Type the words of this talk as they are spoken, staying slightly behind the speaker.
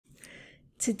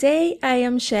Today I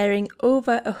am sharing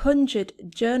over 100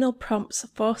 journal prompts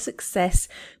for success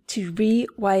to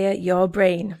rewire your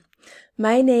brain.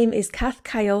 My name is Kath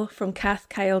Kyle from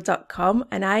kathkyle.com,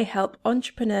 and I help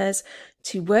entrepreneurs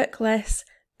to work less,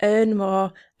 earn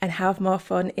more, and have more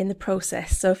fun in the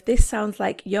process. So if this sounds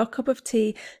like your cup of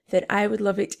tea, then I would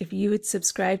love it if you would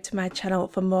subscribe to my channel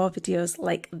for more videos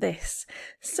like this.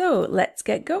 So let's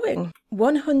get going.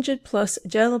 100 plus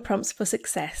journal prompts for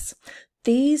success.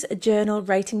 These journal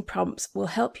writing prompts will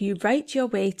help you write your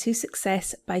way to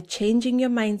success by changing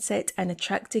your mindset and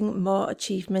attracting more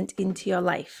achievement into your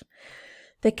life.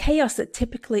 The chaos that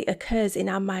typically occurs in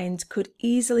our minds could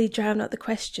easily drown out the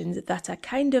questions that are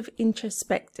kind of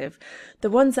introspective, the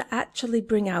ones that actually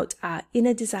bring out our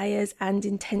inner desires and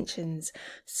intentions.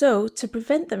 So, to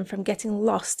prevent them from getting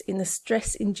lost in the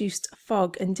stress-induced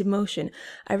fog and emotion,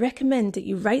 I recommend that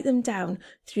you write them down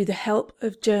through the help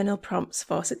of journal prompts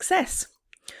for success.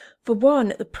 For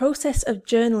one, the process of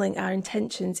journaling our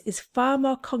intentions is far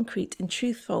more concrete and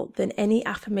truthful than any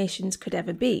affirmations could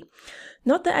ever be.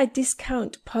 Not that I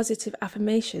discount positive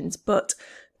affirmations, but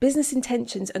business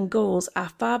intentions and goals are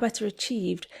far better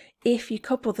achieved if you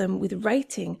couple them with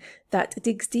writing that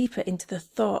digs deeper into the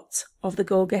thoughts of the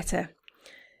goal-getter.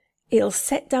 It'll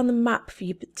set down the map for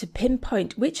you to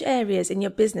pinpoint which areas in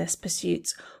your business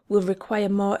pursuits will require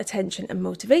more attention and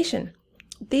motivation.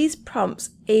 These prompts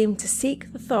aim to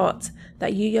seek the thoughts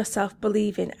that you yourself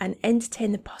believe in and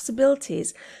entertain the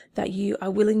possibilities that you are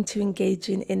willing to engage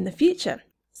in the future.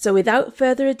 So without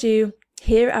further ado,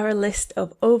 here are a list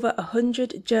of over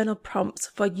 100 journal prompts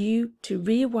for you to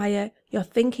rewire your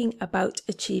thinking about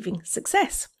achieving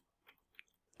success.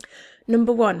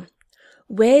 Number 1,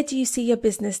 where do you see your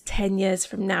business 10 years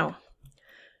from now?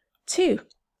 2,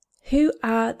 who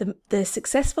are the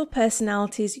successful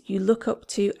personalities you look up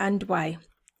to and why?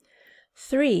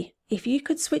 3, if you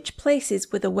could switch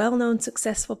places with a well-known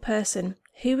successful person,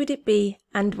 who would it be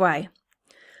and why?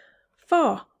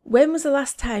 4, when was the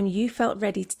last time you felt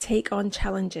ready to take on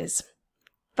challenges?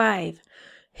 5,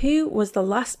 who was the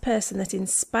last person that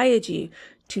inspired you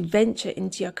to venture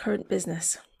into your current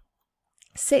business?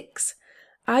 6,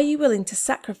 are you willing to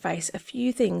sacrifice a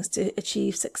few things to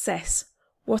achieve success?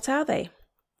 What are they?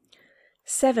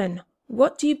 7,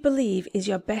 what do you believe is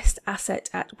your best asset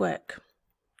at work?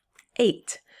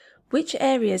 8, which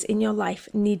areas in your life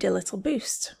need a little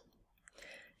boost?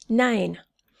 9,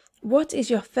 what is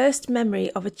your first memory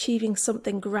of achieving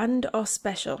something grand or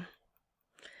special?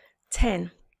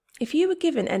 10, if you were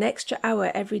given an extra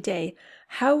hour every day,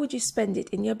 how would you spend it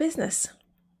in your business?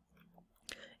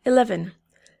 11,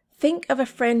 think of a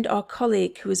friend or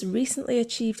colleague who has recently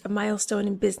achieved a milestone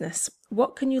in business.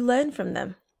 What can you learn from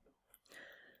them?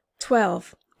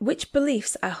 12, which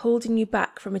beliefs are holding you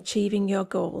back from achieving your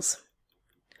goals?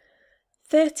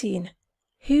 13,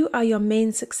 who are your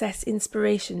main success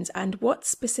inspirations and what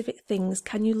specific things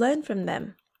can you learn from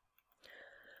them?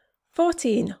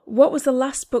 14, what was the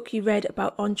last book you read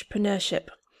about entrepreneurship?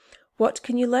 What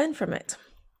can you learn from it?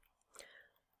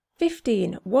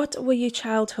 15, what were your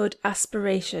childhood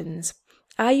aspirations?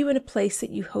 Are you in a place that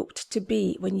you hoped to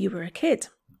be when you were a kid?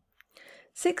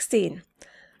 16,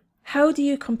 how do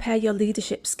you compare your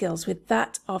leadership skills with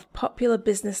that of popular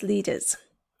business leaders?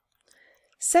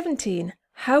 17,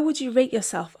 how would you rate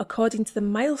yourself according to the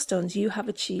milestones you have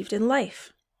achieved in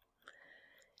life?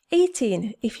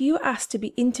 18, if you were asked to be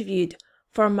interviewed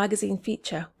for a magazine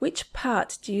feature, which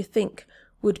part do you think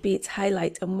would be its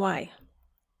highlight and why?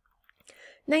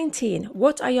 19,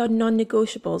 what are your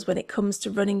non-negotiables when it comes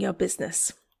to running your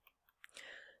business?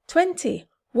 20,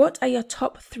 what are your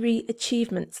top 3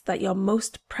 achievements that you're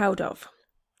most proud of?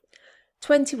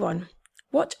 21,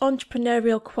 what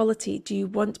entrepreneurial quality do you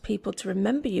want people to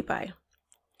remember you by?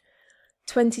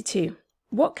 22,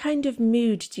 what kind of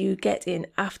mood do you get in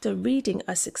after reading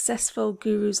a successful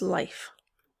guru's life?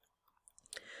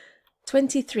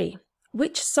 23,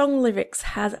 which song lyrics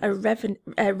has a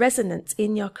resonance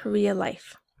in your career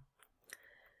life?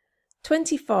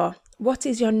 24, what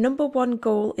is your number 1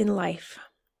 goal in life?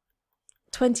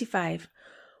 25,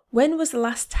 when was the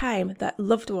last time that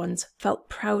loved ones felt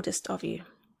proudest of you?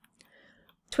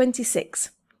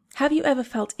 26, have you ever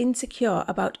felt insecure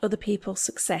about other people's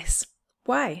success?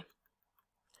 Why?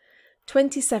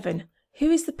 27,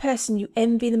 who is the person you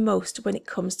envy the most when it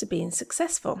comes to being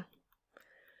successful?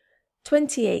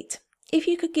 28, if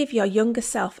you could give your younger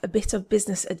self a bit of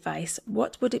business advice,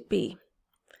 what would it be?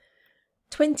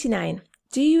 29,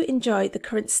 do you enjoy the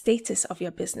current status of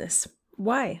your business?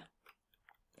 Why?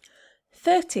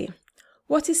 30,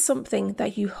 what is something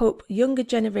that you hope younger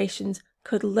generations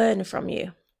could learn from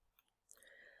you?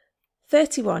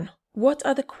 31, What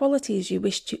are the qualities you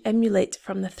wish to emulate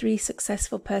from the 3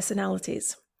 successful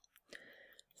personalities?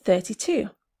 32.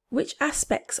 Which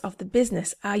aspects of the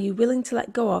business are you willing to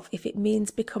let go of if it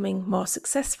means becoming more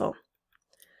successful?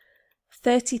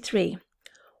 33.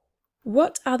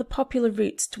 What are the popular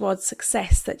routes towards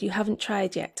success that you haven't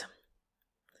tried yet?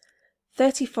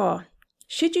 34.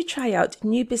 Should you try out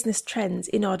new business trends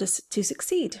in order to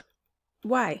succeed?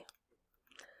 Why?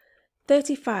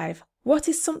 35. What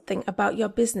is something about your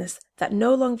business that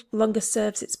no longer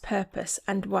serves its purpose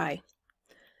and why?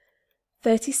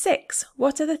 36.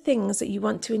 What are the things that you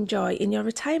want to enjoy in your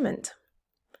retirement?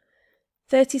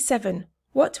 37.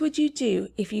 What would you do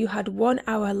if you had 1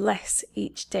 hour less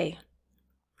each day?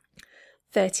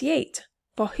 38.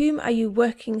 For whom are you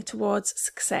working towards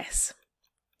success?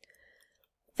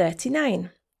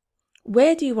 39.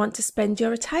 Where do you want to spend your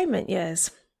retirement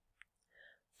years?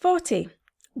 40.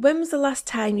 When was the last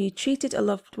time you treated a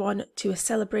loved one to a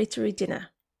celebratory dinner?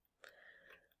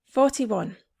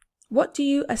 41. What do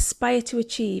you aspire to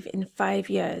achieve in 5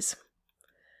 years?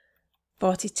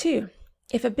 42.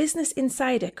 If a business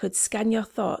insider could scan your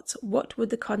thoughts, what would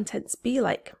the contents be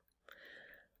like?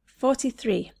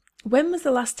 43. When was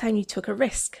the last time you took a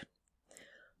risk?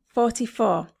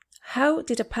 44. How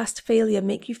did a past failure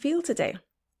make you feel today?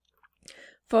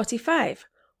 45.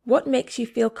 What makes you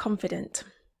feel confident?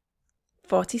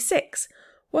 46.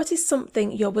 What is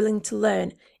something you're willing to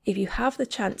learn if you have the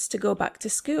chance to go back to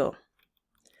school?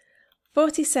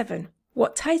 47.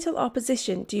 What title or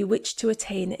position do you wish to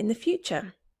attain in the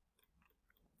future?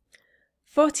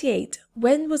 48.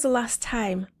 When was the last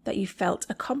time that you felt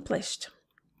accomplished?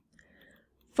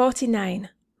 49.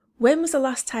 When was the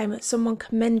last time someone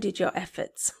commended your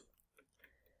efforts?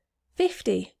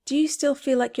 50. Do you still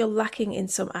feel like you're lacking in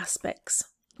some aspects?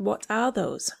 What are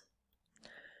those?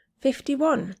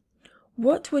 51.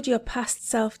 What would your past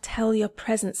self tell your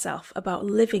present self about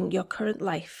living your current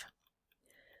life?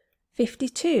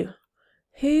 52.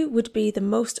 Who would be the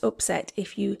most upset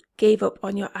if you gave up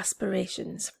on your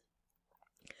aspirations?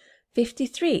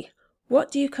 53.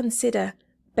 What do you consider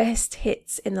best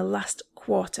hits in the last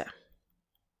quarter?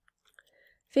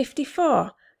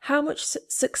 54. How much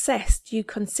success do you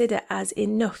consider as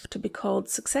enough to be called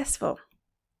successful?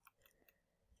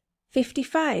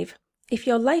 55. If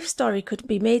your life story could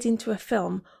be made into a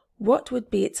film, what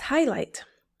would be its highlight?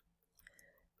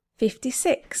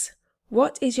 56.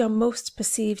 What is your most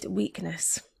perceived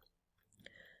weakness?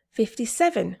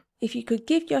 57. If you could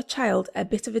give your child a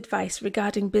bit of advice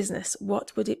regarding business,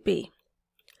 what would it be?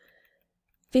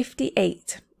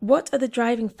 58. What are the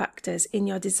driving factors in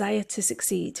your desire to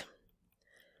succeed?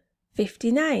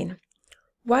 59.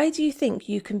 Why do you think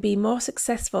you can be more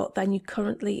successful than you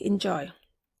currently enjoy?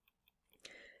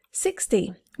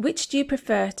 60. Which do you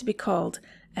prefer to be called,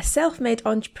 a self-made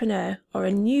entrepreneur or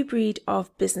a new breed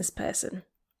of business person?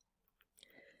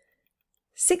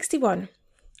 61.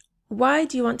 Why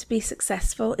do you want to be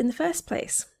successful in the first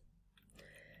place?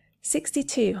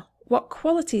 62. What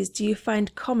qualities do you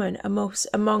find common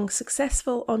among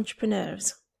successful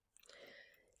entrepreneurs?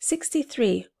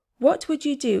 63. What would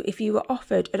you do if you were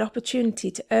offered an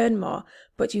opportunity to earn more,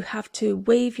 but you have to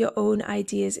waive your own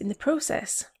ideas in the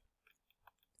process?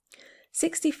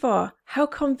 64. How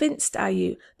convinced are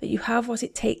you that you have what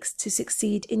it takes to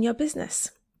succeed in your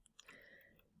business?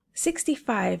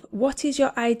 65. What is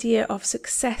your idea of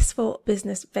successful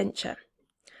business venture?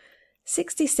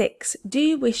 66. Do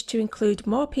you wish to include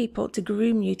more people to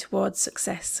groom you towards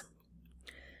success?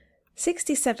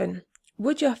 67.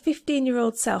 Would your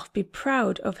 15-year-old self be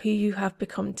proud of who you have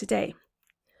become today?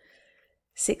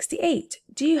 68.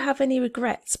 Do you have any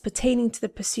regrets pertaining to the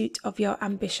pursuit of your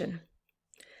ambition?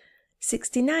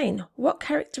 69. What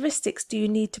characteristics do you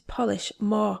need to polish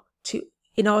more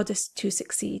in order to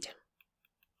succeed?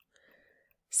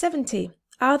 70.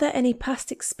 Are there any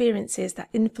past experiences that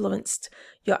influenced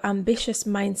your ambitious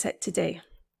mindset today?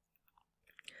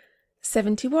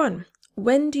 71.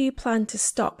 When do you plan to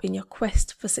stop in your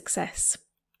quest for success?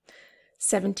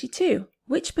 72.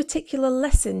 Which particular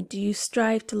lesson do you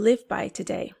strive to live by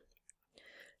today?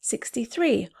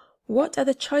 63. What are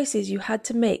the choices you had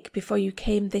to make before you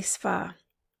came this far?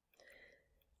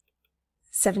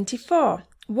 74.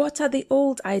 What are the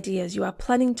old ideas you are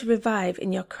planning to revive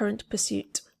in your current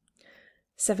pursuit?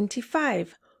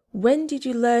 75. When did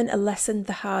you learn a lesson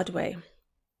the hard way?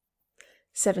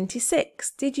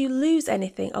 76. Did you lose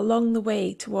anything along the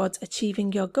way towards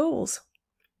achieving your goals?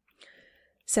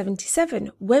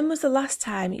 77. When was the last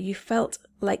time you felt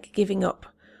like giving up?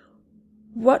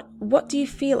 What do you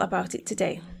feel about it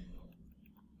today?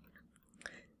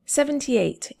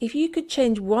 78. If you could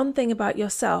change one thing about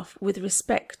yourself with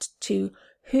respect to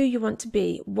who you want to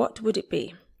be, what would it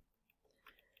be?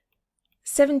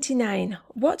 79.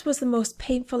 What was the most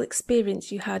painful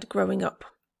experience you had growing up?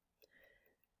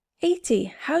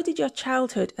 80. How did your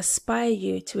childhood aspire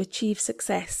you to achieve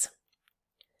success?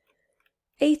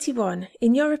 81.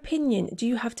 In your opinion, do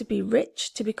you have to be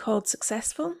rich to be called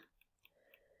successful?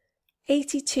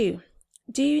 82.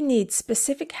 Do you need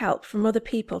specific help from other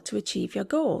people to achieve your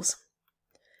goals?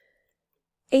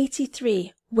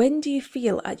 83. When do you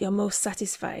feel at your most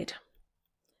satisfied?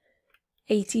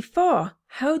 84.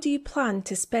 How do you plan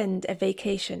to spend a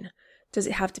vacation? Does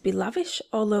it have to be lavish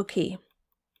or low-key?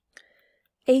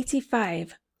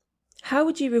 85. How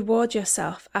would you reward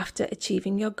yourself after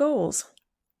achieving your goals?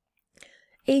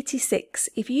 86.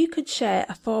 If you could share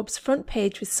a Forbes front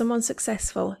page with someone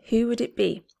successful, who would it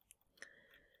be?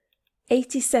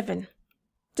 87.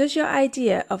 Does your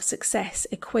idea of success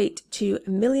equate to $1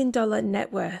 million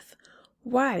net worth?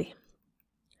 Why?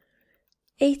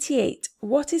 88.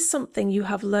 What is something you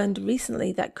have learned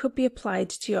recently that could be applied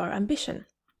to your ambition?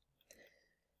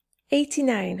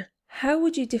 89. How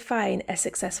would you define a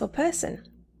successful person?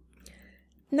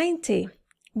 90.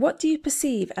 What do you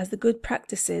perceive as the good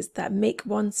practices that make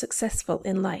one successful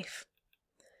in life?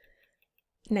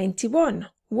 91.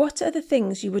 What are the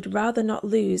things you would rather not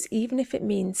lose, even if it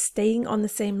means staying on the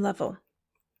same level?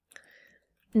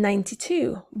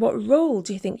 92. What role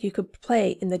do you think you could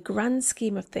play in the grand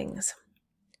scheme of things?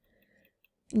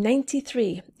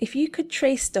 93. If you could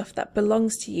trade stuff that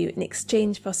belongs to you in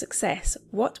exchange for success,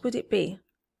 what would it be?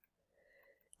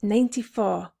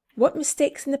 94. What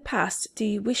mistakes in the past do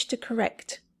you wish to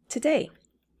correct today?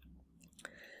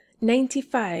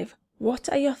 95. What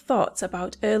are your thoughts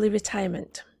about early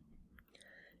retirement?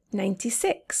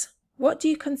 96. What do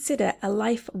you consider a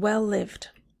life well lived?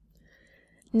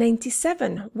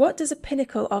 97. What does a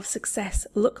pinnacle of success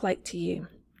look like to you?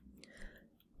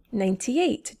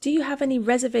 98. Do you have any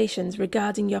reservations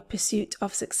regarding your pursuit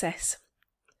of success?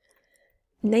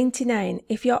 99.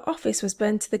 If your office was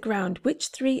burned to the ground, which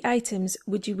 3 items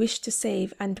would you wish to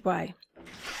save and why?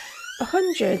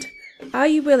 100. Are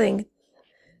you willing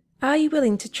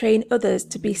to train others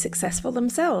to be successful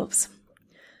themselves?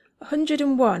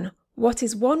 101. What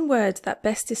is one word that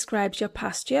best describes your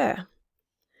past year?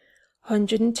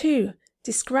 102.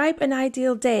 Describe an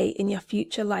ideal day in your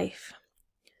future life.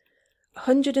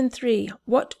 103.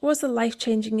 What was the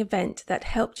life-changing event that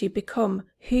helped you become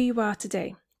who you are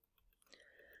today?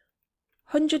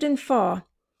 104.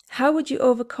 How would you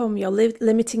overcome your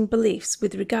limiting beliefs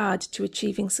with regard to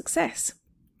achieving success?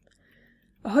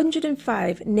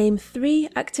 105. Name 3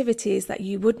 activities that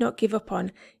you would not give up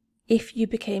on if you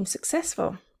became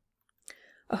successful.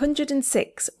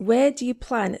 106. Where do you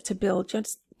plan to build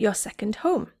your second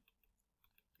home?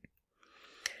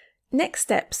 Next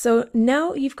step. So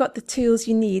now you've got the tools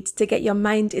you need to get your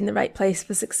mind in the right place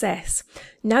for success.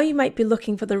 Now you might be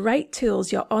looking for the right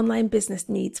tools your online business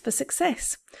needs for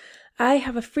success. I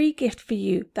have a free gift for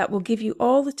you that will give you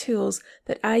all the tools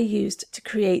that I used to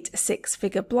create a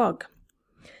 6-figure blog.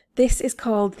 This is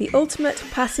called the Ultimate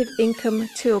Passive Income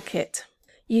Toolkit.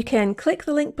 You can click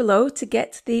the link below to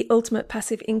get the Ultimate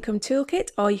Passive Income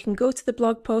Toolkit, or you can go to the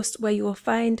blog post where you will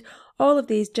find all of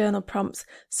these journal prompts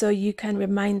so you can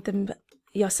remind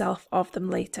yourself of them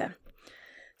later.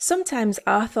 Sometimes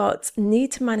our thoughts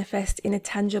need to manifest in a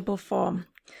tangible form.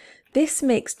 This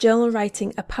makes journal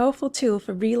writing a powerful tool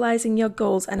for realizing your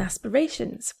goals and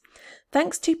aspirations.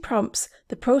 Thanks to prompts,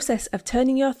 the process of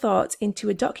turning your thoughts into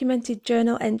a documented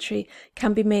journal entry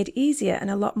can be made easier and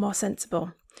a lot more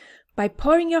sensible. By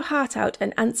pouring your heart out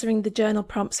and answering the journal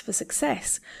prompts for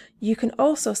success, you can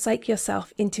also psych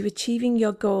yourself into achieving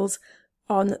your goals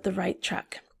on the right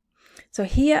track. So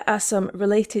here are some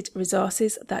related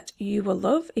resources that you will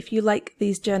love if you like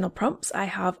these journal prompts. I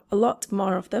have a lot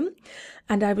more of them,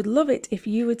 and I would love it if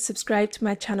you would subscribe to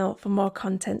my channel for more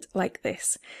content like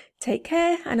this. Take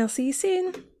care, and I'll see you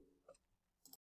soon.